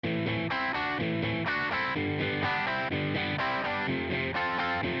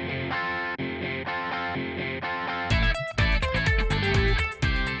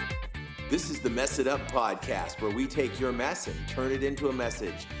the Mess It Up podcast, where we take your mess and turn it into a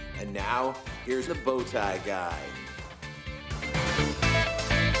message. And now, here's the Bowtie Guy.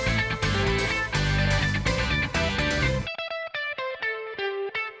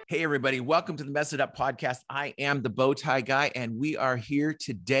 Hey, everybody. Welcome to the Mess It Up podcast. I am the Bowtie Guy, and we are here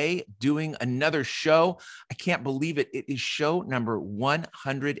today doing another show. I can't believe it. It is show number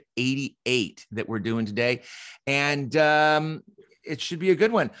 188 that we're doing today. And it should be a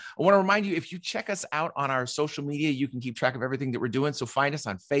good one. I want to remind you, if you check us out on our social media, you can keep track of everything that we're doing. So find us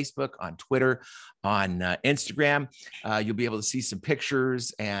on Facebook, on Twitter, on Instagram. You'll be able to see some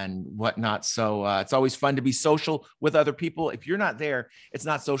pictures and whatnot. So it's always fun to be social with other people. If you're not there, it's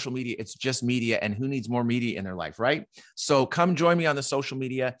not social media, it's just media. And who needs more media in their life, right? So come join me on the social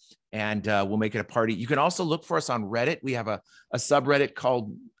media and we'll make it a party. You can also look for us on Reddit. We have a subreddit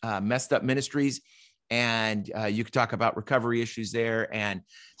called Messed Up Ministries. And you can talk about recovery issues there and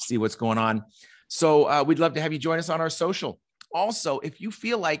see what's going on. So we'd love to have you join us on our social. Also, if you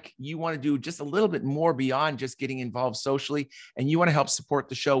feel like you want to do just a little bit more beyond just getting involved socially and you want to help support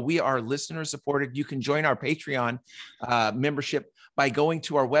the show, we are listener supported. You can join our Patreon membership by going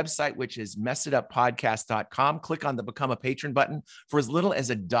to our website, which is messituppodcast.com. Click on the Become a Patron button. For as little as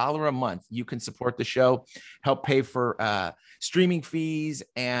 $1 a month, you can support the show, help pay for streaming fees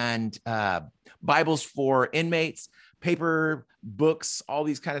and Bibles for inmates, paper, books, all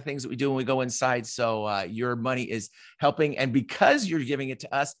these kind of things that we do when we go inside. So your money is helping. And because you're giving it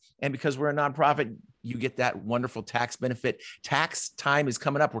to us and because we're a nonprofit, you get that wonderful tax benefit. Tax time is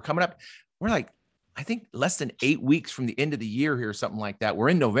coming up. We're like, I think less than 8 weeks from the end of the year here, or something like that. We're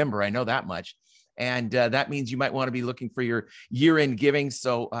in November. I know that much. And that means you might want to be looking for your year-end giving.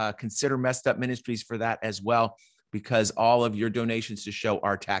 So consider Messed Up Ministries for that as well, because all of your donations to show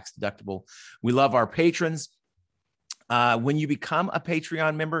are tax deductible. We love our patrons. When you become a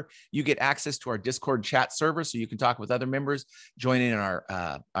Patreon member, you get access to our Discord chat server, so you can talk with other members, join in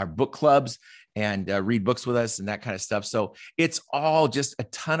our book clubs, and read books with us and that kind of stuff. So it's all just a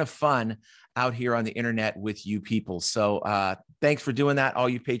ton of fun out here on the internet with you people. So thanks for doing that, all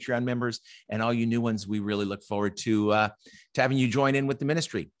you Patreon members and all you new ones. We really look forward to having you join in with the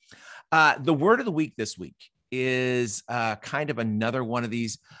ministry. The word of the week this week is kind of another one of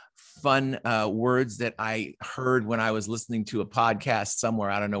these fun words that I heard when I was listening to a podcast somewhere.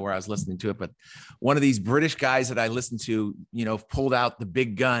 I don't know where I was listening to it, but one of these British guys that I listened to, pulled out the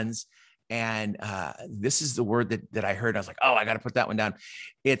big guns. And this is the word that I heard. I was like, oh, I got to put that one down.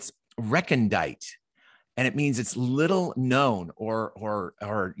 It's recondite. And it means it's little known or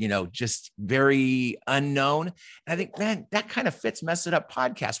just very unknown. And I think, man, that kind of fits Mess It Up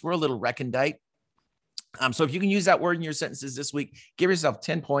podcast. We're a little recondite. So if you can use that word in your sentences this week, give yourself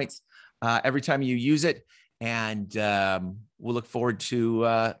 10 points every time you use it. And we'll look forward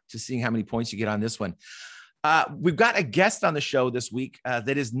to seeing how many points you get on this one. We've got a guest on the show this week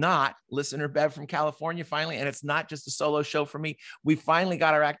that is not listener Bev from California, finally. And it's not just a solo show for me. We finally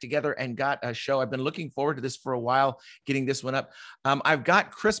got our act together and got a show. I've been looking forward to this for a while, getting this one up. I've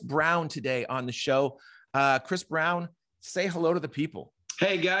got Chris Brown today on the show. Chris Brown, say hello to the people.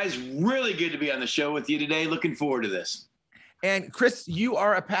 Hey guys, really good to be on the show with you today. Looking forward to this. And Chris, you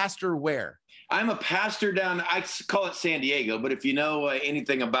are a pastor where? I'm a pastor down, I call it San Diego, but if you know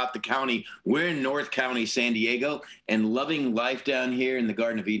anything about the county, we're in North County, San Diego, and loving life down here in the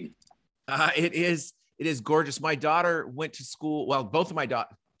Garden of Eden. It is gorgeous. My daughter went to school. Well, both of my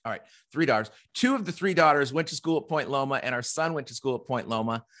daughters, all right, 3 daughters. 2 of the 3 daughters went to school at Point Loma, and our son went to school at Point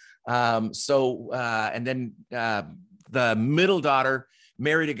Loma. And then the middle daughter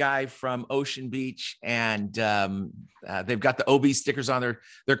married a guy from Ocean Beach, and they've got the OB stickers on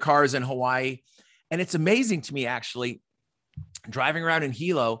their cars in Hawaii. And it's amazing to me, actually, driving around in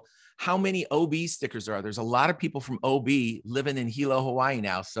Hilo, how many OB stickers there are. There's a lot of people from OB living in Hilo, Hawaii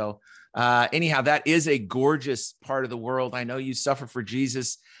now. So anyhow, that is a gorgeous part of the world. I know you suffer for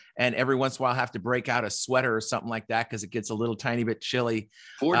Jesus, and every once in a while have to break out a sweater or something like that because it gets a little tiny bit chilly.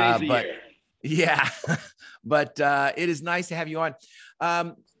 4 days a year. Yeah, but it is nice to have you on.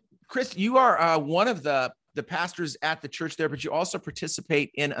 Chris, you are one of the pastors at the church there, but you also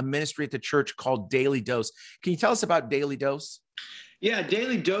participate in a ministry at the church called Daily Dose. Can you tell us about Daily Dose? Yeah,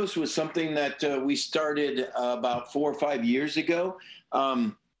 Daily Dose was something that we started about 4 or 5 years ago.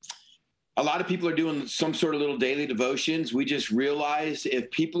 A lot of people are doing some sort of little daily devotions. We just realized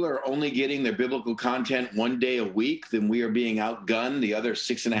if people are only getting their biblical content 1 day a week, then we are being outgunned the other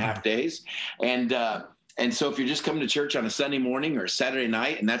 6.5 days. And so if you're just coming to church on a Sunday morning or a Saturday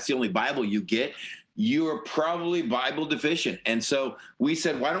night, and that's the only Bible you get, you are probably Bible deficient. And so we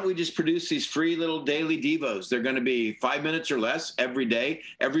said, why don't we just produce these free little daily devos? They're going to be 5 minutes or less every day,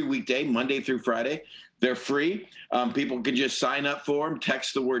 every weekday, Monday through Friday. They're free. People can just sign up for them,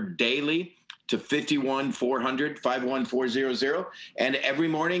 text the word daily to 51400-51400. And every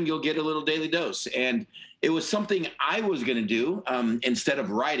morning you'll get a little daily dose. And it was something I was going to do instead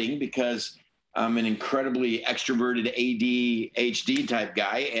of writing, because I'm an incredibly extroverted ADHD type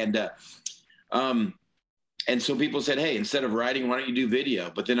guy. And so people said, hey, instead of writing, why don't you do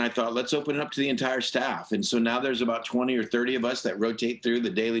video? But then I thought, let's open it up to the entire staff. And so now there's about 20 or 30 of us that rotate through the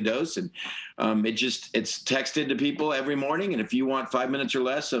daily dose. And it's texted to people every morning. And if you want 5 minutes or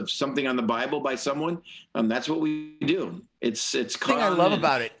less of something on the Bible by someone, that's what we do. It's the thing I love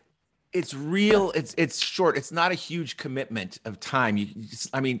about it. It's real. It's short. It's not a huge commitment of time.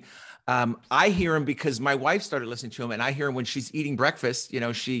 I hear him because my wife started listening to him, and I hear him when she's eating breakfast.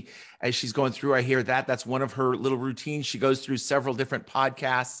 As she's going through, I hear that's one of her little routines. She goes through several different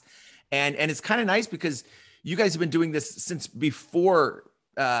podcasts, and it's kind of nice because you guys have been doing this since before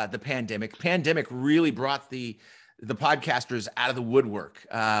the pandemic. Pandemic really brought the podcasters out of the woodwork.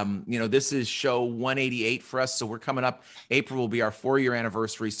 This is show 188 for us. So we're coming up. April will be our 4-year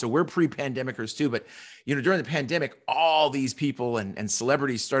anniversary. So we're pre-pandemicers too. But, during the pandemic, all these people and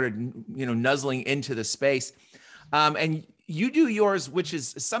celebrities started, nuzzling into the space. And you do yours, which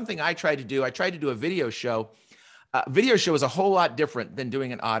is something I tried to do. I tried to do a video show. Video show is a whole lot different than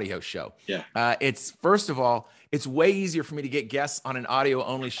doing an audio show. Yeah. It's first of all, it's way easier for me to get guests on an audio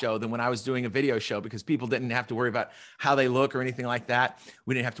only show than when I was doing a video show, because people didn't have to worry about how they look or anything like that.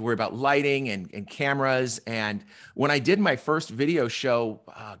 We didn't have to worry about lighting and cameras. And when I did my first video show,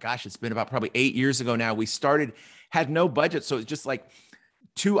 it's been about probably 8 years ago now, had no budget. So it's just like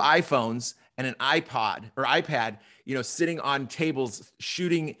 2 iPhones and an iPad, sitting on tables,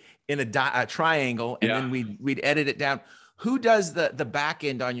 shooting in a triangle, and then we'd edit it down. Who does the back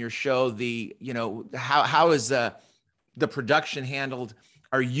end on your show? How is the production handled?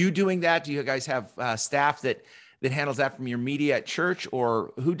 Are you doing that? Do you guys have staff that handles that from your media at church,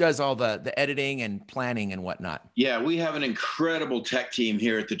 or who does all the editing and planning and whatnot? Yeah, we have an incredible tech team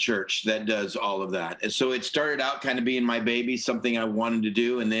here at the church that does all of that. And so it started out kind of being my baby, something I wanted to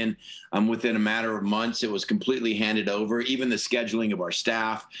do. And then within a matter of months, it was completely handed over, even the scheduling of our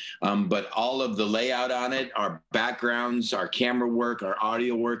staff, but all of the layout on it, our backgrounds, our camera work, our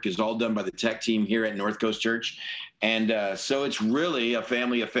audio work is all done by the tech team here at North Coast Church. And so it's really a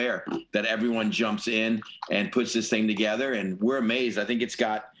family affair that everyone jumps in and puts this thing together. And we're amazed. I think it's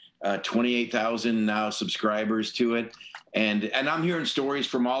got 28,000 now subscribers to it. And I'm hearing stories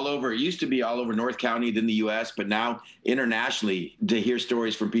from all over. It used to be all over North County, then the U.S., but now internationally to hear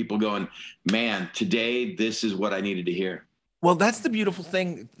stories from people going, man, today, this is what I needed to hear. Well, that's the beautiful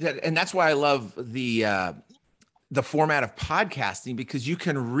thing. And that's why I love the format of podcasting, because you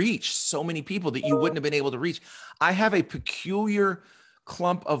can reach so many people that you wouldn't have been able to reach. I have a peculiar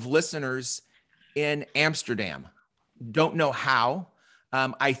clump of listeners in Amsterdam. Don't know how.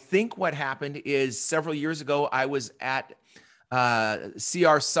 I think what happened is several years ago, I was at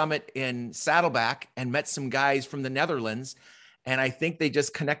CR Summit in Saddleback and met some guys from the Netherlands. And I think they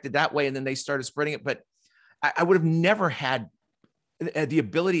just connected that way, and then they started spreading it. But I would have never had the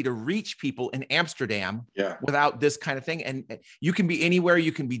ability to reach people in Amsterdam without this kind of thing. And you can be anywhere,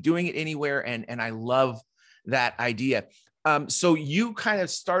 you can be doing it anywhere. And I love that idea. So you kind of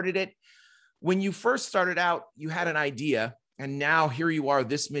started it when you first started out, you had an idea, and now here you are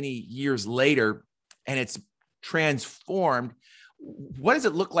this many years later, and it's transformed. What does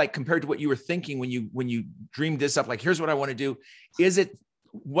it look like compared to what you were thinking when you dreamed this up? Like, here's what I want to do. Is it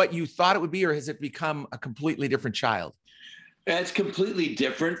what you thought it would be, or has it become a completely different child? It's completely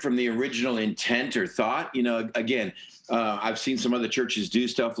different from the original intent or thought. Again, I've seen some other churches do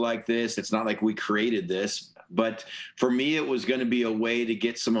stuff like this. It's not like we created this. But for me, it was going to be a way to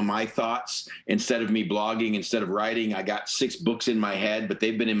get some of my thoughts instead of me blogging, instead of writing. I got 6 books in my head, but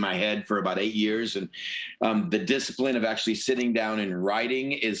they've been in my head for about 8 years. And the discipline of actually sitting down and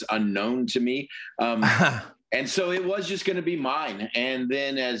writing is unknown to me. And so it was just going to be mine. And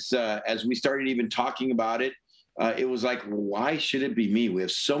then as we started even talking about it, it was like, why should it be me? We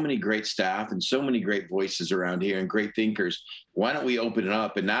have so many great staff and so many great voices around here and great thinkers. Why don't we open it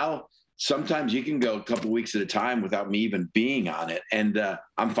up? And now sometimes you can go a couple weeks at a time without me even being on it. And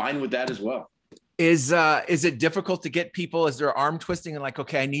I'm fine with that as well. Is it difficult to get people? Is there arm twisting and like,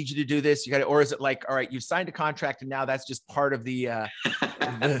 okay, I need you to do this? You got it. Or is it like, all right, you've signed a contract and now that's just part of the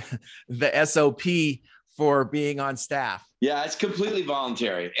SOP for being on staff? Yeah, it's completely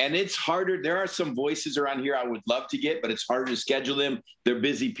voluntary, and it's harder. There are some voices around here I would love to get, but it's harder to schedule them. They're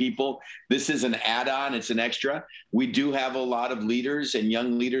busy people. This is an add-on. It's an extra. We do have a lot of leaders and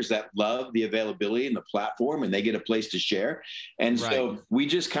young leaders that love the availability and the platform, and they get a place to share. And so we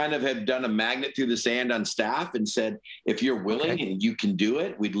just kind of have done a magnet through the sand on staff and said, if you're willing and you can do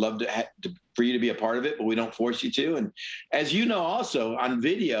it, we'd love for you to be a part of it, but we don't force you to. And as you know, also on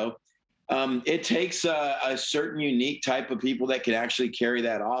video, it takes a certain unique type of people that can actually carry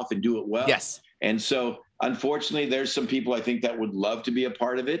that off and do it well. Yes. And so, unfortunately, there's some people I think that would love to be a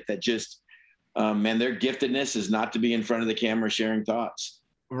part of it that just, man, their giftedness is not to be in front of the camera sharing thoughts.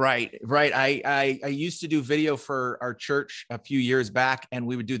 Right. I used to do video for our church a few years back, and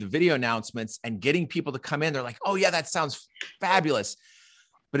we would do the video announcements, and getting people to come in, they're like, oh yeah, that sounds fabulous.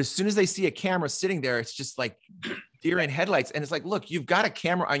 But as soon as they see a camera sitting there, it's just like deer in headlights. And it's like, look, you've got a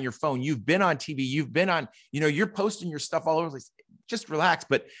camera on your phone. You've been on TV. You've been on, you're posting your stuff all over the place. Just relax.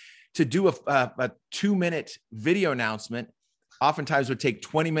 But to do a 2-minute video announcement oftentimes would take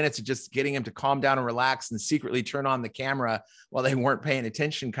 20 minutes of just getting them to calm down and relax and secretly turn on the camera while they weren't paying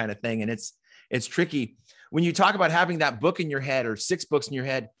attention, kind of thing. And it's tricky. When you talk about having that book in your head or 6 books in your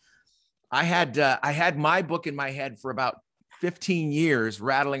head, I had my book in my head for about 15 years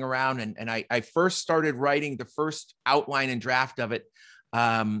rattling around. And I first started writing the first outline and draft of it,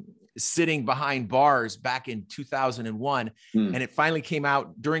 sitting behind bars back in 2001. And it finally came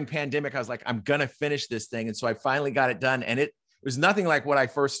out during pandemic. I was like, I'm going to finish this thing. And so I finally got it done. And it was nothing like what I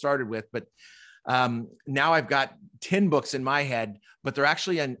first started with, but now I've got 10 books in my head, but they're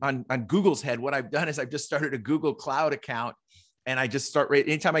actually on Google's head. What I've done is I've just started a Google Cloud account, and I just start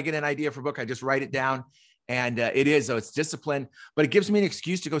anytime I get an idea for a book, I just write it down. And it's discipline, but it gives me an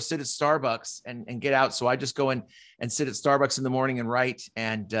excuse to go sit at Starbucks and get out. So I just go in and sit at Starbucks in the morning and write.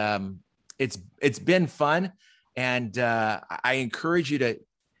 And it's been fun. And I encourage you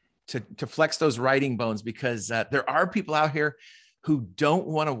to flex those writing bones, because there are people out here who don't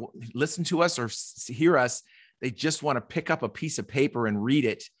want to listen to us or hear us. They just want to pick up a piece of paper and read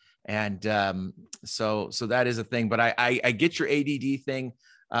it. And so that is a thing. But I get your ADD thing.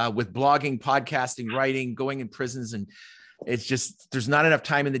 With blogging, podcasting, writing, going in prisons. And it's just, there's not enough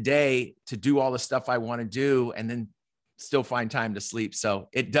time in the day to do all the stuff I want to do and then still find time to sleep. So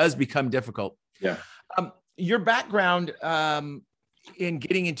it does become difficult. Yeah. Your background in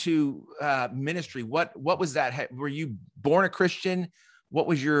getting into ministry, what was that? Were you born a Christian? What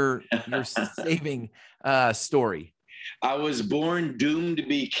was your saving story? I was born doomed to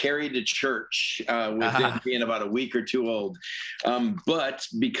be carried to church within being about a week or two old. But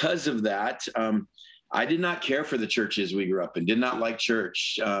because of that, I did not care for the churches we grew up in, did not like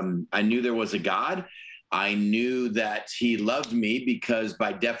church. I knew there was a God. I knew that he loved me because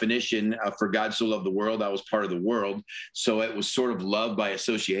by definition, for God so loved the world, I was part of the world. So it was sort of love by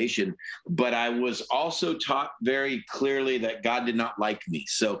association. But I was also taught very clearly that God did not like me.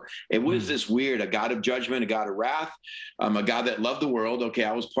 So it was this weird, a God of judgment, a God of wrath, a God that loved the world. Okay,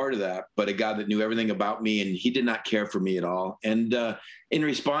 I was part of that, but a God that knew everything about me, and he did not care for me at all. And in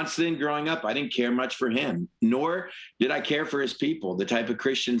response to then growing up, I didn't care much for him, nor did I care for his people, the type of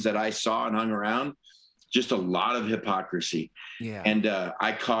Christians that I saw and hung around. Just a lot of hypocrisy. Yeah. And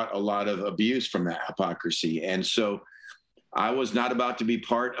I caught a lot of abuse from that hypocrisy. And so I was not about to be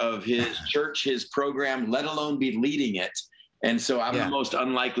part of his church, his program, let alone be leading it. And so I'm the most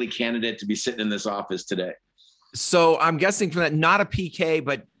unlikely candidate to be sitting in this office today. So I'm guessing from that, not a PK,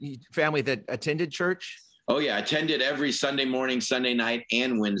 but family that attended church? Oh yeah, attended every Sunday morning, Sunday night,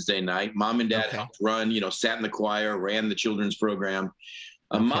 and Wednesday night. Mom and dad helped run, sat in the choir, ran the children's program.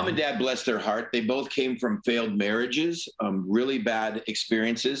 Mom and dad, bless their heart, they both came from failed marriages, really bad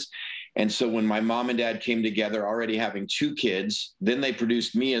experiences. And so when my mom and dad came together, already having 2 kids, then they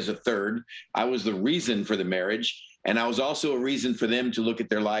produced me as a third. I was the reason for the marriage. And I was also a reason for them to look at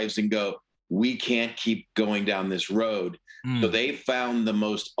their lives and go, we can't keep going down this road. So they found the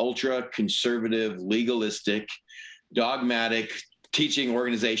most ultra conservative, legalistic, dogmatic teaching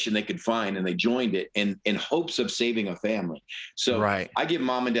organization they could find, and they joined it in hopes of saving a family. So I give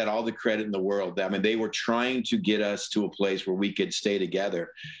mom and dad all the credit in the world. I mean, they were trying to get us to a place where we could stay together.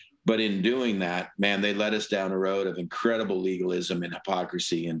 But in doing that, man, they led us down a road of incredible legalism and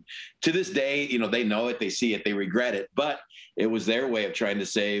hypocrisy. And to this day, they know it, they see it, they regret it, but it was their way of trying to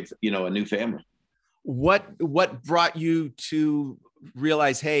save, a new family. What brought you to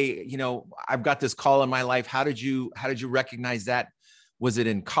realize, hey, I've got this call in my life? How did you recognize that? Was it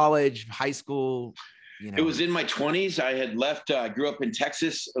in college, high school? It was in my 20s. I had left. I grew up in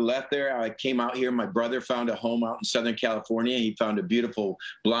Texas, left there. I came out here. My brother found a home out in Southern California. He found a beautiful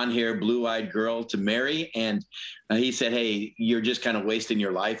blonde hair, blue eyed girl to marry. And he said, hey, you're just kind of wasting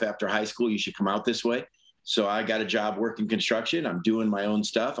your life after high school. You should come out this way. So I got a job working construction. I'm doing my own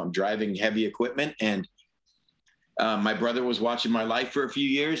stuff. I'm driving heavy equipment. And my brother was watching my life for a few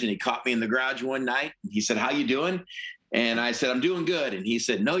years, and he caught me in the garage one night. He said, how you doing? And I said, I'm doing good. And he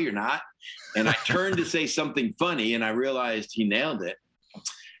said, no, you're not. And I turned to say something funny, and I realized he nailed it.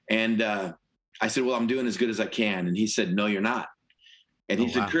 And I said, well, I'm doing as good as I can. And he said, no, you're not. And he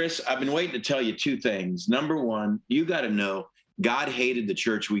said, Chris, I've been waiting to tell you two things. Number one, you got to know God hated the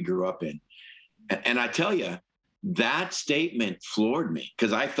church we grew up in. And I tell you, that statement floored me,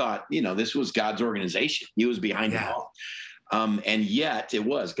 because I thought, this was God's organization. He was behind it all. And yet it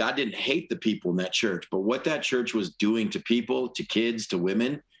was. God didn't hate the people in that church, but what that church was doing to people, to kids, to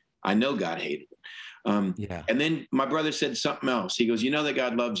women, I know God hated it. And then my brother said something else. He goes, you know that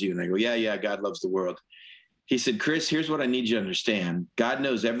God loves you? And I go, yeah, God loves the world. He said, Chris, here's what I need you to understand. God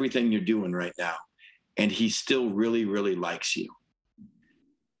knows everything you're doing right now, and he still really, really likes you.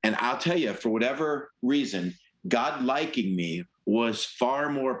 And I'll tell you, for whatever reason, God liking me was far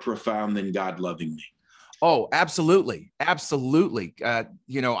more profound than God loving me. Oh, absolutely. Absolutely.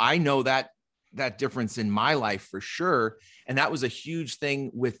 I know that difference in my life for sure. And that was a huge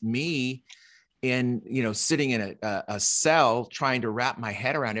thing with me in, sitting in a cell, trying to wrap my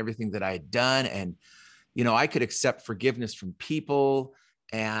head around everything that I had done. And, I could accept forgiveness from people.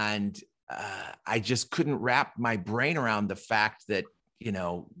 And I just couldn't wrap my brain around the fact that,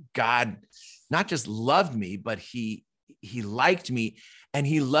 God not just loved me, but he liked me, and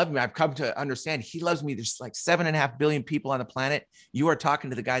he loved me. I've come to understand he loves me. There's like 7.5 billion people on the planet. You are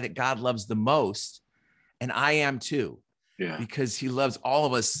talking to the guy that God loves the most. And I am too, because he loves all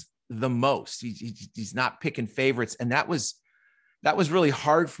of us the most. He's not picking favorites. And that was really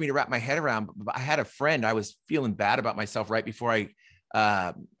hard for me to wrap my head around. But I had a friend, I was feeling bad about myself right before I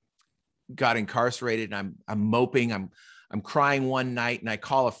got incarcerated, and I'm moping. I'm crying one night, and I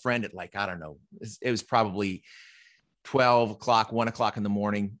call a friend at like, I don't know, it was probably 12 o'clock, 1 o'clock in the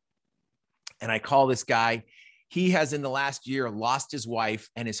morning. And I call this guy. He has in the last year lost his wife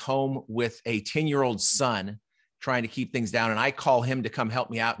and is home with a 10-year-old son, trying to keep things down. And I call him to come help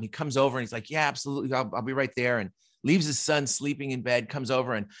me out. And he comes over and he's like, yeah, absolutely. I'll be right there. And leaves his son sleeping in bed, comes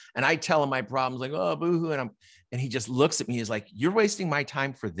over, and I tell him my problems, like, oh, boohoo. And he just looks at me. He's like, you're wasting my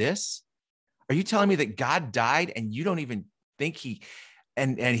time for this? Are you telling me that God died and you don't even think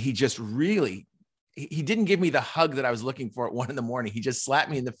and he just really, he didn't give me the hug that I was looking for at 1 a.m. He just slapped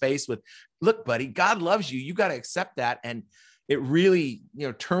me in the face with, look, buddy, God loves you. You got to accept that. And it really,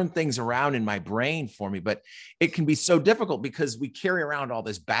 turned things around in my brain for me. But it can be so difficult because we carry around all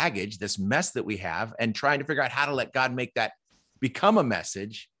this baggage, this mess that we have, and trying to figure out how to let God make that become a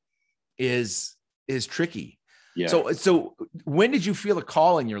message is tricky. Yeah. So when did you feel a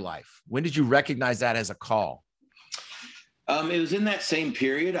call in your life? When did you recognize that as a call? It was in that same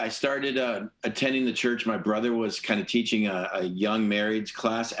period. I started attending the church my brother was kind of teaching a young marrieds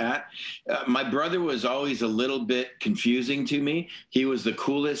class at. My brother was always a little bit confusing to me. He was the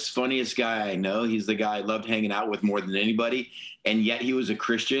coolest, funniest guy I know. He's the guy I loved hanging out with more than anybody. And yet he was a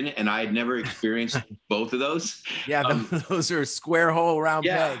Christian, and I had never experienced both of those. Yeah, those are square hole round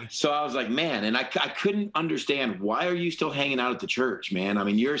peg. So I was like, man, and I couldn't understand, why are you still hanging out at the church, man? I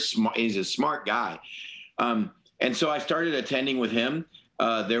mean, you're smart. He's a smart guy. And so I started attending with him.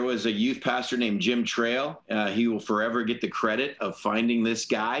 There was a youth pastor named Jim Trail. He will forever get the credit of finding this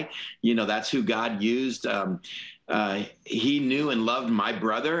guy. That's who God used. He knew and loved my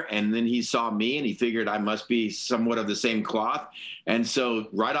brother, and then he saw me, and he figured I must be somewhat of the same cloth. And so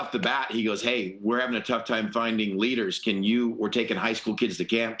right off the bat, he goes, hey, we're having a tough time finding leaders. We're taking high school kids to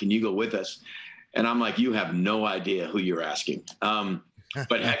camp. Can you go with us? And I'm like, you have no idea who you're asking.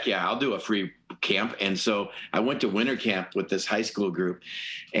 But heck yeah, I'll do a free camp. And so I went to winter camp with this high school group,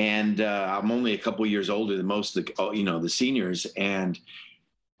 and I'm only a couple years older than most of the seniors. And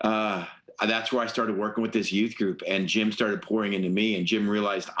that's where I started working with this youth group, and Jim started pouring into me, and Jim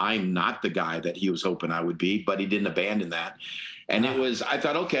realized I'm not the guy that he was hoping I would be, but he didn't abandon that. And I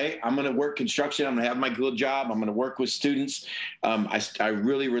thought, okay, I'm going to work construction. I'm going to have my good job. I'm going to work with students. I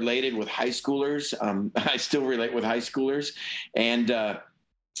really related with high schoolers. I still relate with high schoolers. And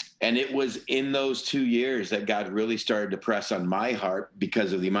it was in those 2 years that God really started to press on my heart,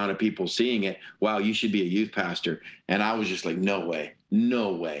 because of the amount of people seeing it. Wow, you should be a youth pastor. And I was just like, no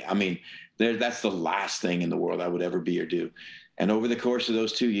way. I mean, that's the last thing in the world I would ever be or do. And over the course of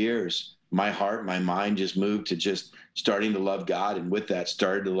those 2 years, my heart, my mind just moved to just starting to love God. And with that,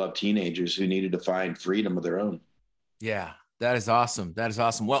 started to love teenagers who needed to find freedom of their own. Yeah, that is awesome. That is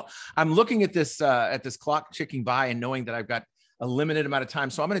awesome. Well, I'm looking at this clock ticking by and knowing that I've got a limited amount of time.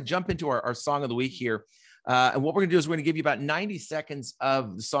 So I'm going to jump into our song of the week here. And what we're going to do is we're going to give you about 90 seconds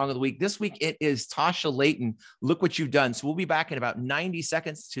of the song of the week. This week, it is Tasha Layton, Look What You've Done. So we'll be back in about 90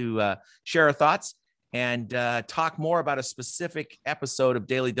 seconds to share our thoughts and talk more about a specific episode of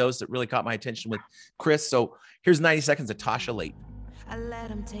Daily Dose that really caught my attention with Chris. So here's 90 seconds of Tasha Layton. I let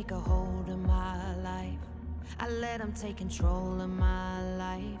him take a hold of my life. I let him take control of my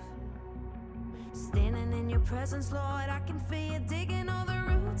life. Standing in your presence, Lord, I can feel you digging all the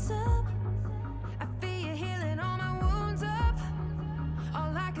roots up. I feel you healing all my wounds up.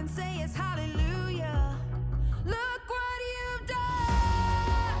 All I can say is hallelujah. Look what you've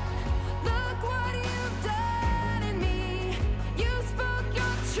done. Look what you've done in me. You spoke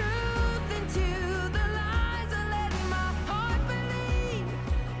your truth into the lies I let my heart believe.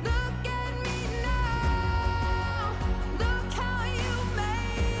 Look at me now. Look how you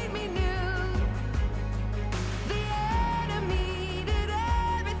made me new. The enemy did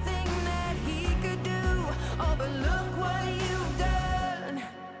everything that he could do. Oh, but look what you've done.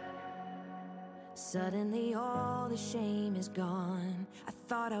 Suddenly all the shame is gone. I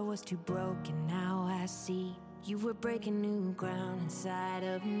thought I was too broken, now I see you were breaking new ground inside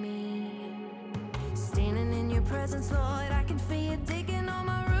of me. Standing in your presence, Lord, I can feel you digging all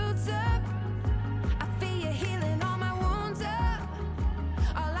my roots up. I feel you healing all my wounds up.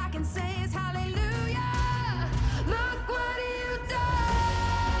 All I can say is hallelujah. Look what you've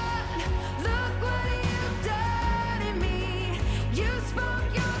done. Look what you've done in me. You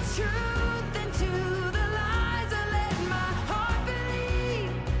spoke your truth into the lies I let my heart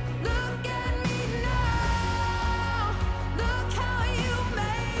believe. Look at me now. Look how you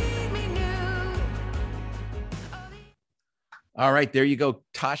made me new. All right, there you go,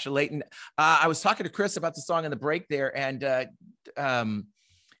 Tasha Layton. I was talking to Chris about the song in the break there, and tell him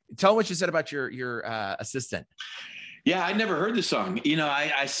what you said about your assistant. Yeah, I never heard the song. You know,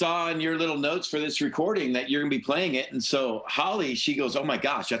 I saw in your little notes for this recording that you're going to be playing it. And so Holly, she goes, oh my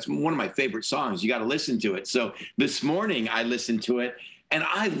gosh, that's one of my favorite songs. You got to listen to it. So this morning I listened to it and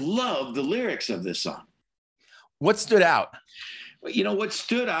I love the lyrics of this song. What stood out? You know, what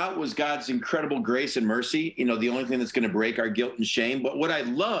stood out was God's incredible grace and mercy. You know, the only thing that's going to break our guilt and shame. But what I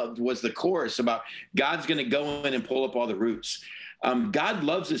loved was the chorus about God's going to go in and pull up all the roots. God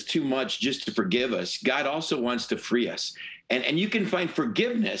loves us too much just to forgive us. God also wants to free us. And you can find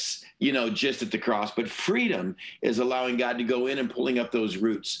forgiveness, you know, just at the cross, but freedom is allowing God to go in and pulling up those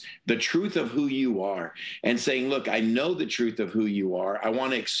roots, the truth of who you are, and saying, look, I know the truth of who you are. I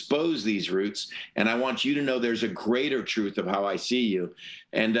want to expose these roots, and I want you to know there's a greater truth of how I see you.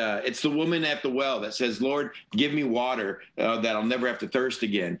 And it's the woman at the well that says, Lord, give me water that I'll never have to thirst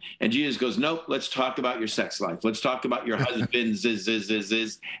again. And Jesus goes, nope, let's talk about your sex life. Let's talk about your husband,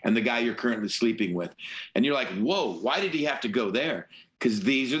 and the guy you're currently sleeping with. And you're like, whoa, why did he have to go there? Because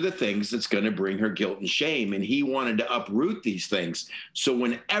these are the things that's going to bring her guilt and shame. And he wanted to uproot these things. So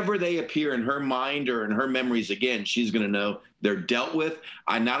whenever they appear in her mind or in her memories again, she's going to know they're dealt with.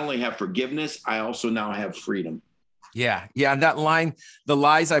 I not only have forgiveness, I also now have freedom. Yeah. And that line, the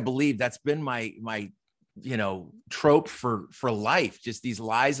lies I believe, that's been my trope for life. Just these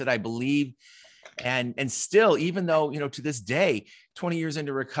lies that I believe. And still, even though, to this day, 20 years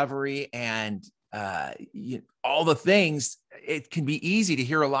into recovery and all the things, it can be easy to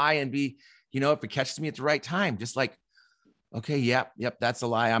hear a lie and be, if it catches me at the right time, just like, okay, yep, that's a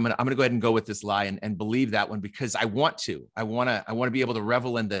lie. I'm gonna go ahead and go with this lie and believe that one because I want to be able to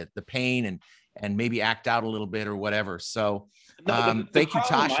revel in the pain and maybe act out a little bit or whatever. So thank you,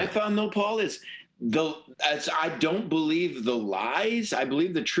 Tasha. I found though, Paul, is I don't believe the lies. I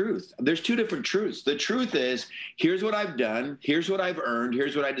believe the truth. There's two different truths. The truth is, here's what I've done. Here's what I've earned.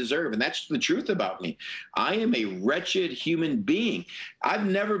 Here's what I deserve. And that's the truth about me. I am a wretched human being. I've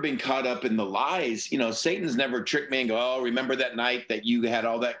never been caught up in the lies. Satan's never tricked me and go, oh, remember that night that you had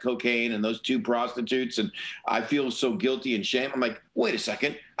all that cocaine and those two prostitutes and I feel so guilty and shame. I'm like, wait a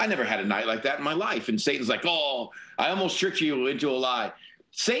second. I never had a night like that in my life. And Satan's like, oh, I almost tricked you into a lie.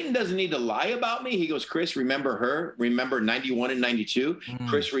 Satan doesn't need to lie about me. He goes, Chris, remember her? Remember 91 and 92? Mm.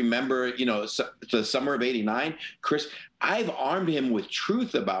 Chris, remember, the summer of 89? Chris, I've armed him with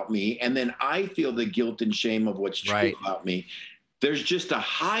truth about me, and then I feel the guilt and shame of what's true about me. There's just a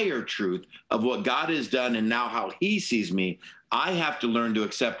higher truth of what God has done and now how he sees me. I have to learn to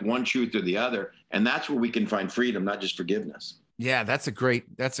accept one truth or the other, and that's where we can find freedom, not just forgiveness. Yeah, that's a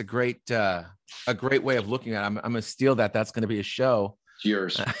great way of looking at it. I'm going to steal that. That's going to be a show. It's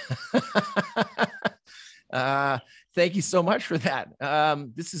yours. Thank you so much for that.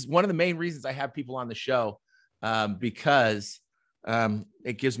 This is one of the main reasons I have people on the show, because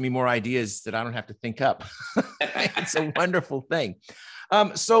it gives me more ideas that I don't have to think up. It's a wonderful thing.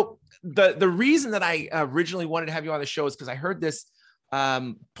 So the reason that I originally wanted to have you on the show is because I heard this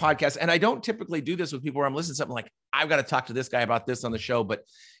podcast, and I don't typically do this with people where I'm listening to something like, I've got to talk to this guy about this on the show, but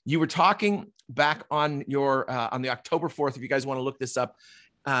you were talking back on your on the October 4th, if you guys want to look this up.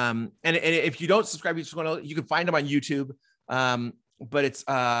 And if you don't subscribe, you can find them on YouTube. But it's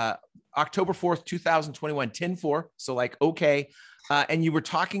October 4th, 2021, 10-4. So like, okay. And you were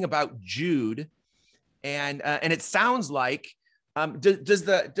talking about Jude, and it sounds like, does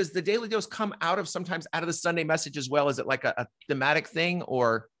the Daily Dose come sometimes out of the Sunday message as well? Is it like a thematic thing,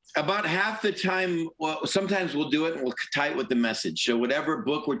 or? About half the time, well, sometimes we'll do it and we'll tie it with the message. So whatever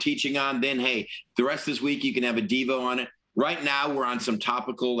book we're teaching on, then, hey, the rest of this week you can have a Devo on it. Right now we're on some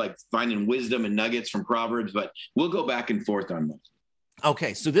topical, like finding wisdom and nuggets from Proverbs, but we'll go back and forth on those.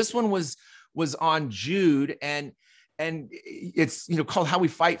 Okay. So this one was on Jude, and it's, called How We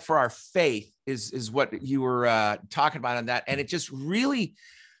Fight for Our Faith is what you were talking about on that. And it just really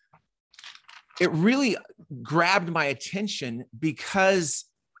grabbed my attention, because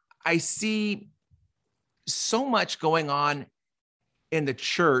I see so much going on in the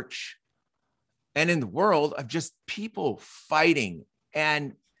church and in the world of just people fighting.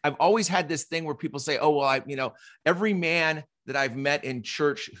 And I've always had this thing where people say, oh, well, every man that I've met in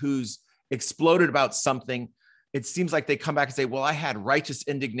church who's exploded about something, it seems like they come back and say, well, I had righteous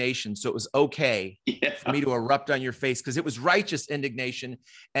indignation, so it was okay for me to erupt on your face because it was righteous indignation.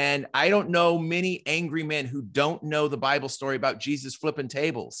 And I don't know many angry men who don't know the Bible story about Jesus flipping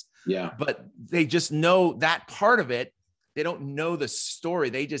tables. Yeah. But they just know that part of it. They don't know the story.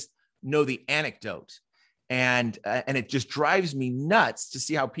 They just know the anecdote. And it just drives me nuts to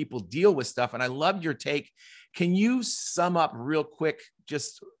see how people deal with stuff. And I love your take. Can you sum up real quick,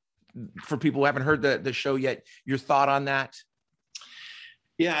 just for people who haven't heard the show yet, your thought on that?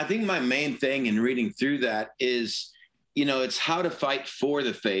 Yeah, I think my main thing in reading through that is, it's how to fight for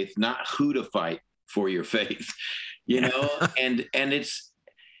the faith, not who to fight for your faith, and it's,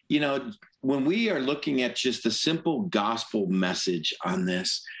 when we are looking at just the simple gospel message on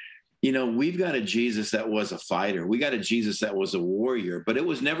this, we've got a Jesus that was a fighter. We got a Jesus that was a warrior, but it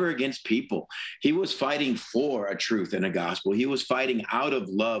was never against people. He was fighting for a truth and a gospel. He was fighting out of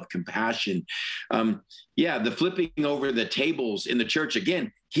love, compassion. The flipping over the tables in the church,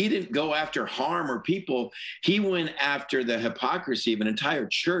 again, he didn't go after harm or people. He went after the hypocrisy of an entire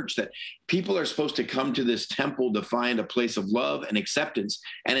church, that people are supposed to come to this temple to find a place of love and acceptance.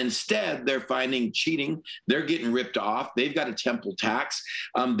 And instead they're finding cheating. They're getting ripped off. They've got a temple tax.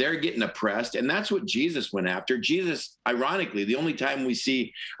 They're getting oppressed. And that's what Jesus went after. Jesus, ironically, the only time we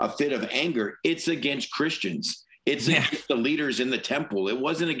see a fit of anger, it's against Christians. It's against the leaders in the temple. It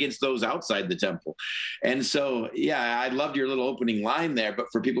wasn't against those outside the temple. And so, I loved your little opening line there. But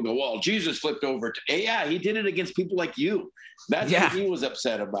for people to go, well, Jesus flipped over. He did it against people like you. That's what he was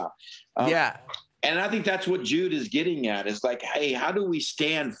upset about. And I think that's what Jude is getting at, is like, hey, how do we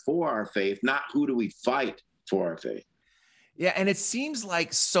stand for our faith, not who do we fight for our faith? Yeah. And it seems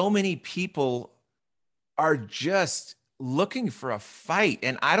like so many people are just looking for a fight.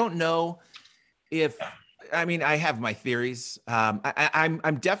 And I don't know I have my theories.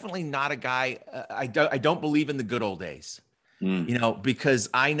 I'm definitely not a guy. I don't believe in the good old days, because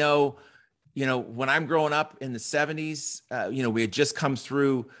I know, when I'm growing up in the 70s, we had just come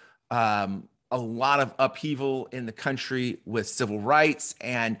through a lot of upheaval in the country with civil rights.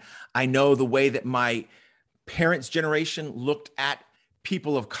 And I know the way that my parents' generation looked at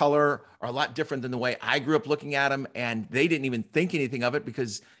people of color are a lot different than the way I grew up looking at them. And they didn't even think anything of it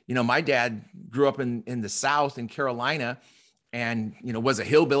because, my dad grew up in the South in Carolina and, was a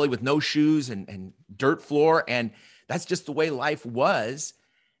hillbilly with no shoes and dirt floor. And that's just the way life was.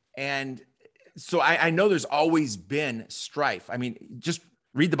 And so I know there's always been strife. I mean, just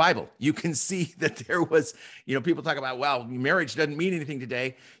read the Bible. You can see that there was, people talk about, well, marriage doesn't mean anything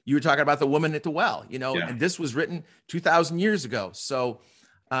today. You were talking about the woman at the well, and this was written 2,000 years ago. So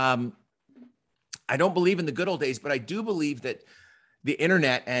I don't believe in the good old days, but I do believe that the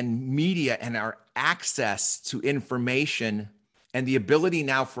internet and media and our access to information and the ability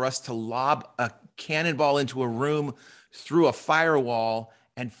now for us to lob a cannonball into a room through a firewall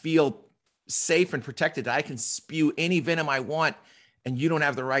and feel safe and protected, that I can spew any venom I want and you don't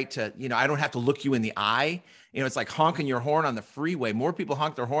have the right to, I don't have to look you in the eye. It's like honking your horn on the freeway. More people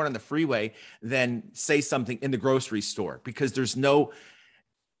honk their horn on the freeway than say something in the grocery store, because there's no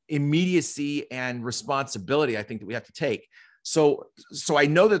immediacy and responsibility, I think, that we have to take. So I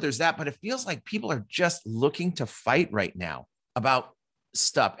know that there's that, but it feels like people are just looking to fight right now about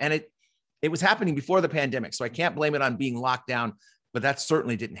stuff. And it was happening before the pandemic. So I can't blame it on being locked down, but that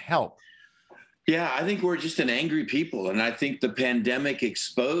certainly didn't help. Yeah, I think we're just an angry people. And I think the pandemic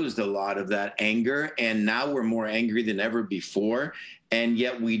exposed a lot of that anger. And now we're more angry than ever before. And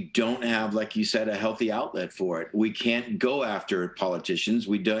yet we don't have, like you said, a healthy outlet for it. We can't go after politicians.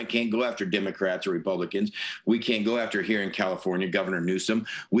 We can't go after Democrats or Republicans. We can't go after, here in California, Governor Newsom.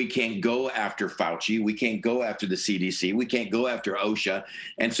 We can't go after Fauci. We can't go after the CDC. We can't go after OSHA.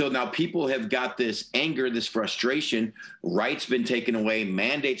 And so now people have got this anger, this frustration, rights been taken away,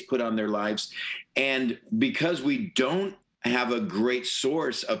 mandates put on their lives. And because we don't have a great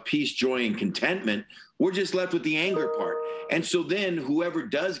source of peace, joy, and contentment, we're just left with the anger part. And so then whoever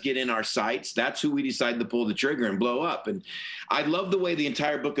does get in our sights, that's who we decide to pull the trigger and blow up. And I love the way the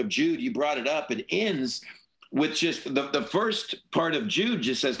entire book of Jude, you brought it up, it ends with just the first part of Jude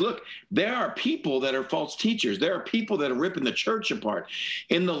just says, look, there are people that are false teachers. There are people that are ripping the church apart.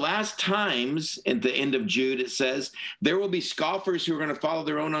 In the last times, at the end of Jude, it says, there will be scoffers who are going to follow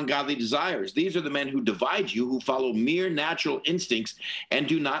their own ungodly desires. These are the men who divide you, who follow mere natural instincts and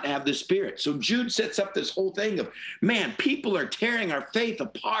do not have the Spirit. So Jude sets up this whole thing of, man, people are tearing our faith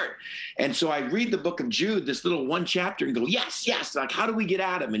apart. And so I read the book of Jude, this little one chapter, and go, yes, like, how do we get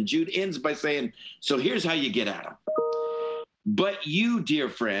at them? And Jude ends by saying, so here's how you get at them. But you, dear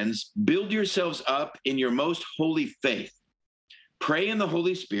friends, build yourselves up in your most holy faith. Pray in the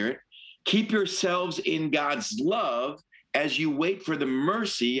Holy Spirit. Keep yourselves in God's love as you wait for the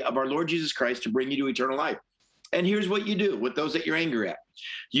mercy of our Lord Jesus Christ to bring you to eternal life. And here's what you do with those that you're angry at.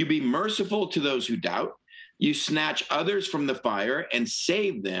 You be merciful to those who doubt. You snatch others from the fire and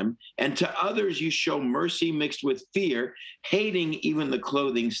save them. And to others you show mercy mixed with fear, hating even the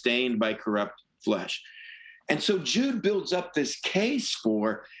clothing stained by corrupt flesh. And so Jude builds up this case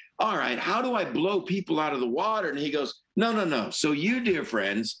for, all right, how do I blow people out of the water? And he goes, no. So you, dear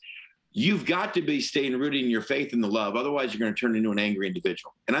friends, you've got to be staying rooted in your faith and the love. Otherwise, you're going to turn into an angry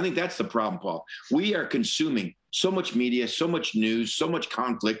individual. And I think that's the problem, Paul. We are consuming so much media, so much news, so much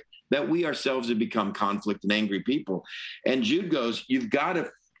conflict that we ourselves have become conflict and angry people. And Jude goes, you got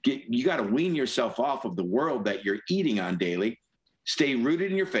to wean yourself off of the world that you're eating on daily. Stay rooted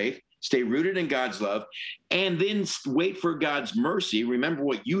in your faith. Stay rooted in God's love, and then wait for God's mercy. Remember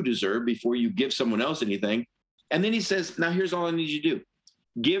what you deserve before you give someone else anything. And then he says, now here's all I need you to do.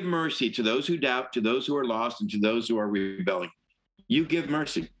 Give mercy to those who doubt, to those who are lost, and to those who are rebelling. You give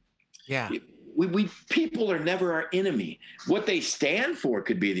mercy. Yeah. We people are never our enemy. What they stand for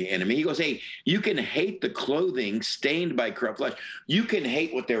could be the enemy. He goes, hey, you can hate the clothing stained by corrupt flesh. You can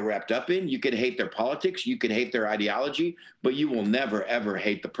hate what they're wrapped up in. You can hate their politics. You can hate their ideology, but you will never, ever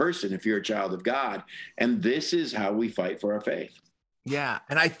hate the person if you're a child of God. And this is how we fight for our faith. Yeah.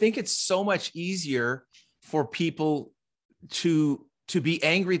 And I think it's so much easier for people to be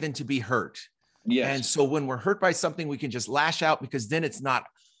angry than to be hurt. Yes. And so when we're hurt by something, we can just lash out, because then it's not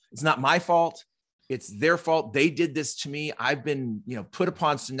my fault. It's their fault. They did this to me. I've been, put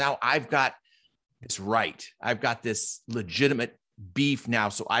upon. So now I've got this right. I've got this legitimate beef now,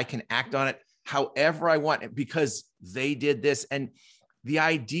 so I can act on it however I want because they did this. And the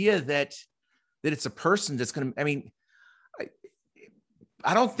idea that it's a person that's going to,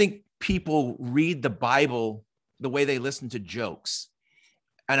 I don't think people read the Bible the way they listen to jokes.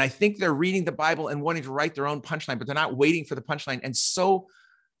 And I think they're reading the Bible and wanting to write their own punchline, but they're not waiting for the punchline. And so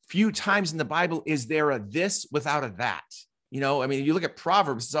few times in the Bible is there a this without a that. You look at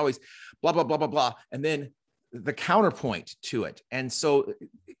Proverbs, it's always blah, blah, blah, blah, blah. And then the counterpoint to it. And so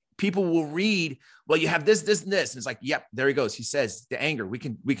people will read, well, you have this, this, and this. And it's like, yep, there he goes. He says the anger, we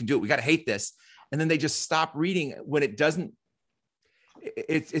can do it. We got to hate this. And then they just stop reading when it doesn't.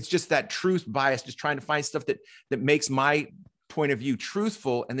 It's just that truth bias, just trying to find stuff that makes my point of view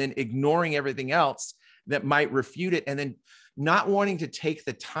truthful, and then ignoring everything else that might refute it. And then not wanting to take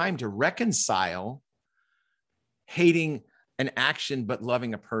the time to reconcile hating an action, but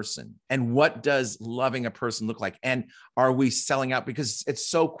loving a person. And what does loving a person look like? And are we selling out? Because it's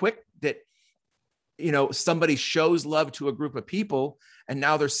so quick that, somebody shows love to a group of people and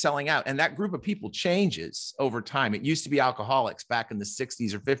now they're selling out. And that group of people changes over time. It used to be alcoholics back in the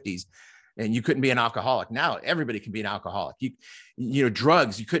 60s or 50s. And you couldn't be an alcoholic. Now everybody can be an alcoholic.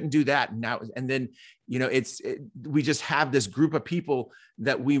 Drugs, you couldn't do that now. And then, we just have this group of people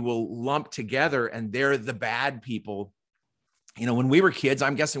that we will lump together, and they're the bad people. When we were kids,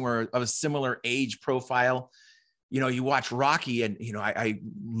 I'm guessing we're of a similar age profile. you watch Rocky, and, I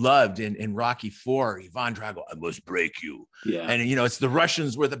loved in Rocky 4, Ivan Drago, I must break you. Yeah. And, it's the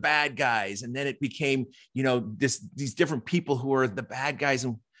Russians were the bad guys. And then it became, these different people who are the bad guys.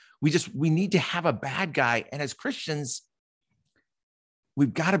 And we need to have a bad guy. And as Christians,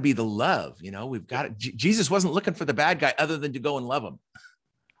 we've got to be the love, Jesus wasn't looking for the bad guy other than to go and love him.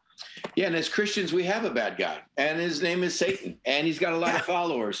 Yeah, and as Christians, we have a bad guy, and his name is Satan, and he's got a lot of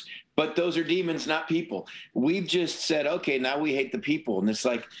followers, but those are demons, not people. We've just said, okay, now we hate the people, and it's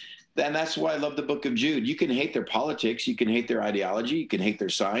like, and that's why I love the book of Jude. You can hate their politics, you can hate their ideology, you can hate their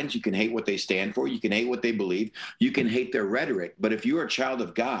signs, you can hate what they stand for, you can hate what they believe, you can hate their rhetoric, but if you are a child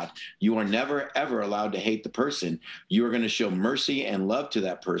of God, you are never, ever allowed to hate the person. You are going to show mercy and love to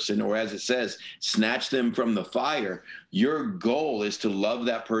that person, or as it says, snatch them from the fire. Your goal is to love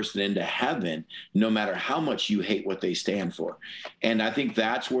that person into heaven, no matter how much you hate what they stand for. And I think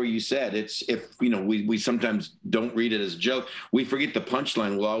that's where you said it's, if, we sometimes don't read it as a joke. We forget the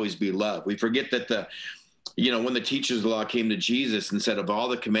punchline will always be love. We forget that when the teachers of the law came to Jesus and said, of all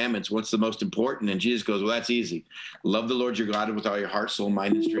the commandments, what's the most important? And Jesus goes, well, that's easy. Love the Lord your God with all your heart, soul,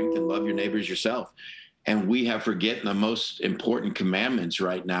 mind, and strength, and love your neighbors yourself. And we have forgotten the most important commandments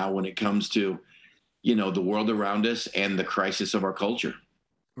right now when it comes to the world around us and the crisis of our culture.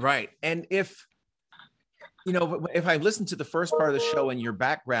 Right. And if I listen to the first part of the show and your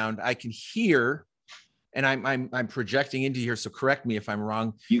background, I can hear, and I'm projecting into here, so correct me if I'm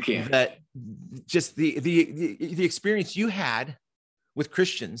wrong. You can. That just the experience you had with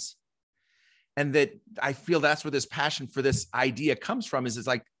Christians, and that I feel that's where this passion for this idea comes from, is it's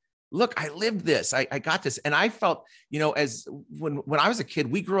like, look, I lived this, I got this. And I felt, as when I was a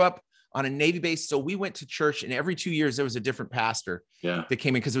kid, we grew up on a Navy base. So we went to church, and every 2 years there was a different pastor that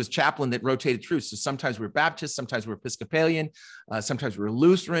came in, because it was chaplain that rotated through. So sometimes we were Baptist, sometimes we were Episcopalian, sometimes we were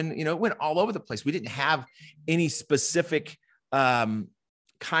Lutheran, it went all over the place. We didn't have any specific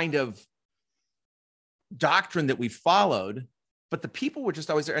kind of doctrine that we followed, but the people were just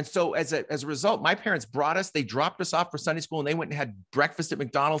always there. And so as a result, my parents brought us, they dropped us off for Sunday school, and they went and had breakfast at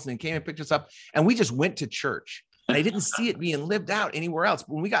McDonald's, and then came and picked us up, and we just went to church. And I didn't see it being lived out anywhere else.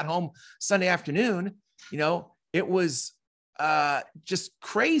 But when we got home Sunday afternoon, it was just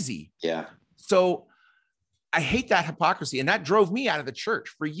crazy. Yeah. So I hate that hypocrisy. And that drove me out of the church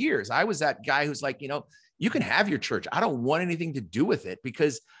for years. I was that guy who's like, you can have your church. I don't want anything to do with it,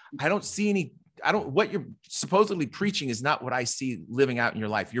 because I don't see what you're supposedly preaching is not what I see living out in your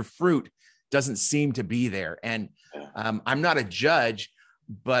life. Your fruit doesn't seem to be there. And I'm not a judge,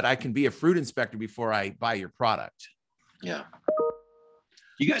 but I can be a fruit inspector before I buy your product. Yeah.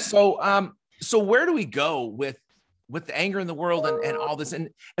 You guys. So where do we go with the anger in the world and all this? And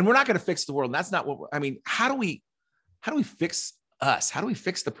we're not going to fix the world. And that's not what how do we fix us? How do we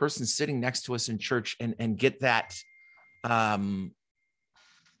fix the person sitting next to us in church and get that,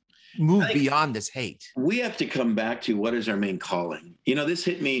 move beyond this hate? We have to come back to what is our main calling. This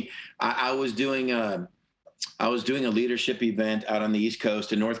hit me. I was doing a leadership event out on the East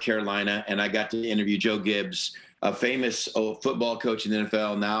Coast in North Carolina, and I got to interview Joe Gibbs, a famous football coach in the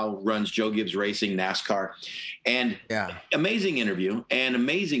NFL, now runs Joe Gibbs Racing, NASCAR. And amazing interview, and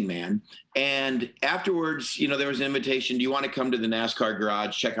amazing man. And afterwards, there was an invitation. Do you want to come to the NASCAR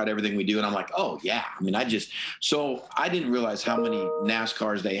garage, check out everything we do? And I'm like, oh yeah. So I didn't realize how many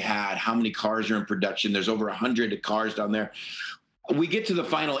NASCARs they had, how many cars are in production. There's over 100 cars down there. We get to the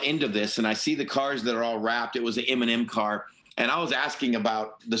final end of this, and I see the cars that are all wrapped. It was an M&M car, and I was asking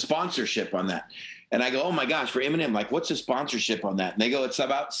about the sponsorship on that. And I go, oh my gosh, for M&M, like, what's the sponsorship on that? And they go, it's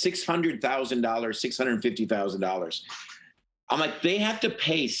about $600,000, $650,000. I'm like, they have to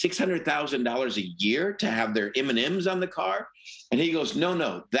pay $600,000 a year to have their M&Ms on the car? And he goes,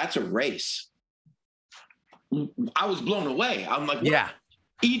 no, that's a race. I was blown away. I'm like, what? Yeah.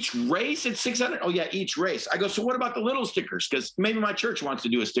 Each race at 600? Oh yeah, each race. I go, so what about the little stickers? Because maybe my church wants to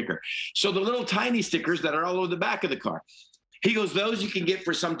do a sticker. So the little tiny stickers that are all over the back of the car. He goes, those you can get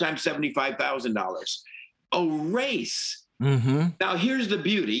for sometimes $75,000. A race. Mm-hmm. Now here's the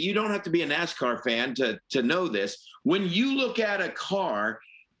beauty. You don't have to be a NASCAR fan to know this. When you look at a car,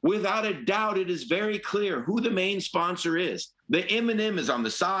 without a doubt, it is very clear who the main sponsor is. The M&M is on the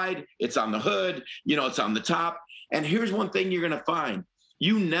side. It's on the hood. It's on the top. And here's one thing you're going to find.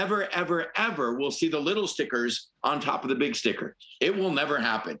 You never, ever, ever will see the little stickers on top of the big sticker. It will never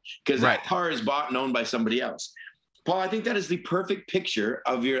happen, because that car is bought and owned by somebody else. Paul, I think that is the perfect picture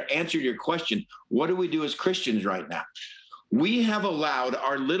of your answer to your question. What do we do as Christians right now? We have allowed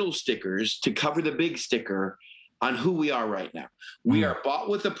our little stickers to cover the big sticker on who we are right now. We are bought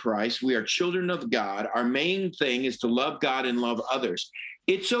with a price. We are children of God. Our main thing is to love God and love others.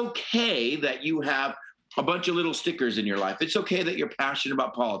 It's okay that you have a bunch of little stickers in your life. It's okay that you're passionate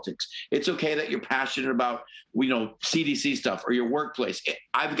about politics. It's okay that you're passionate about, CDC stuff or your workplace.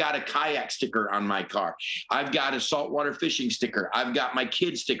 I've got a kayak sticker on my car. I've got a saltwater fishing sticker. I've got my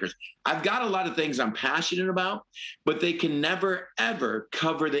kids' stickers. I've got a lot of things I'm passionate about, but they can never, ever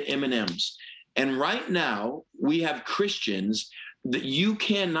cover the M&Ms. And right now, we have Christians that you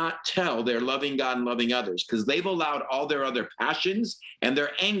cannot tell they're loving God and loving others because they've allowed all their other passions and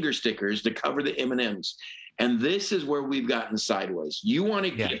their anger stickers to cover the M&Ms. And this is where we've gotten sideways. You want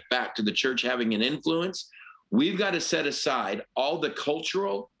to get back to the church having an influence? We've got to set aside all the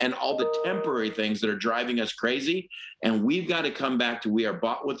cultural and all the temporary things that are driving us crazy. And we've got to come back to we are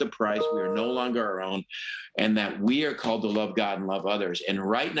bought with a price. We are no longer our own, and that we are called to love God and love others. And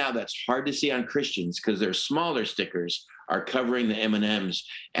right now that's hard to see on Christians because their smaller stickers are covering the M&Ms.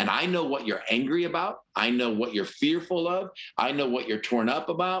 And I know what you're angry about. I know what you're fearful of. I know what you're torn up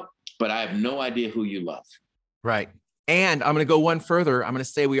about, but I have no idea who you love. Right. And I'm going to go one further. I'm going to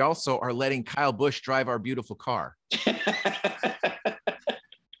say we also are letting Kyle Busch drive our beautiful car.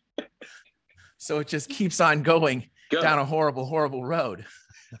 So it just keeps on going down a horrible, horrible road.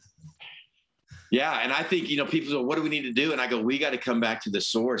 Yeah. And I think, people say, what do we need to do? And I go, we got to come back to the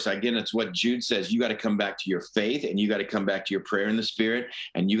source. Again, it's what Jude says. You got to come back to your faith, and you got to come back to your prayer in the Spirit,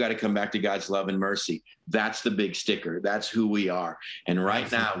 and you got to come back to God's love and mercy. That's the big sticker. That's who we are. And right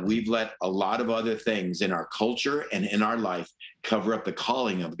now we've let a lot of other things in our culture and in our life cover up the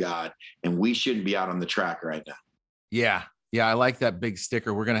calling of God. And we shouldn't be out on the track right now. Yeah. Yeah. I like that big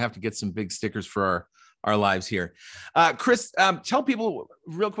sticker. We're going to have to get some big stickers for our lives here. Chris, tell people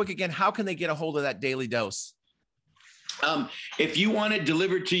real quick again, how can they get a hold of that Daily Dose? If you want it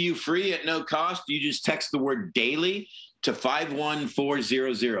delivered to you free at no cost, you just text the word daily to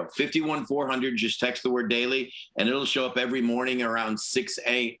 51400, 51400. Just text the word daily, and it'll show up every morning around 6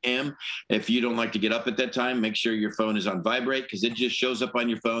 a.m. If you don't like to get up at that time, make sure your phone is on vibrate because it just shows up on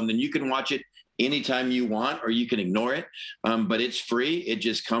your phone. Then you can watch it anytime you want, or you can ignore it. But it's free. It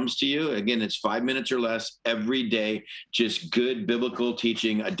just comes to you. Again, it's 5 minutes or less every day. Just good biblical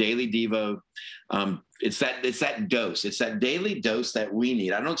teaching, a daily devo. It's that dose. It's that daily dose that we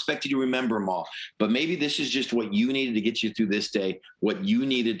need. I don't expect you to remember them all, but maybe this is just what you needed to get you through this day, what you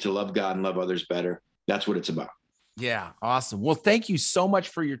needed to love God and love others better. That's what it's about. Yeah. Awesome. Well, thank you so much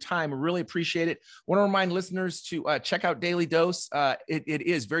for your time. I really appreciate it. I want to remind listeners to check out Daily Dose. It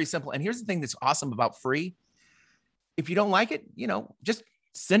is very simple. And here's the thing that's awesome about free. If you don't like it, just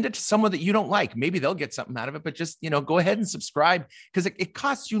send it to someone that you don't like. Maybe they'll get something out of it, but just, go ahead and subscribe because it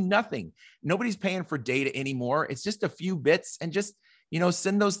costs you nothing. Nobody's paying for data anymore. It's just a few bits, and just,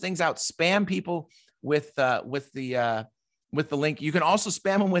 send those things out. Spam people with the link. You can also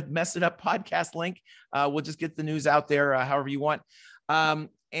spam them with Mess It Up podcast link. We'll just get the news out there however you want. And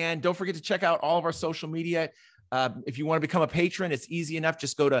don't forget to check out all of our social media. If you want to become a patron, it's easy enough.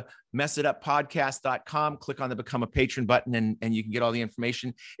 Just go to messituppodcast.com, click on the Become a Patron button, and you can get all the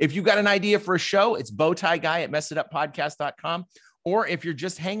information. If you've got an idea for a show, it's bowtieguy@messituppodcast.com. Or if you're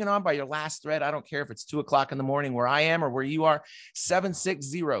just hanging on by your last thread, I don't care if it's 2:00 in the morning where I am or where you are,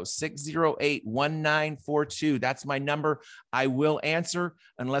 760-608-1942. That's my number. I will answer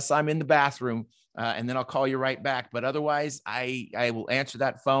unless I'm in the bathroom. And then I'll call you right back. But otherwise, I will answer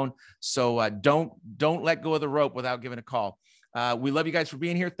that phone. So don't let go of the rope without giving a call. We love you guys for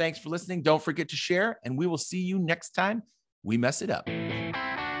being here. Thanks for listening. Don't forget to share, and we will see you next time we mess it up.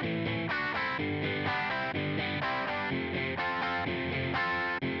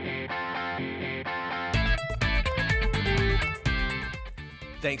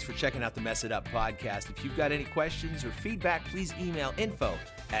 Thanks for checking out the Mess It Up podcast. If you've got any questions or feedback, please email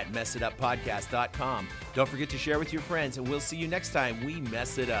info@messituppodcast.com. Don't forget to share with your friends, and we'll see you next time we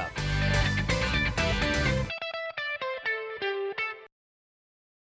mess it up.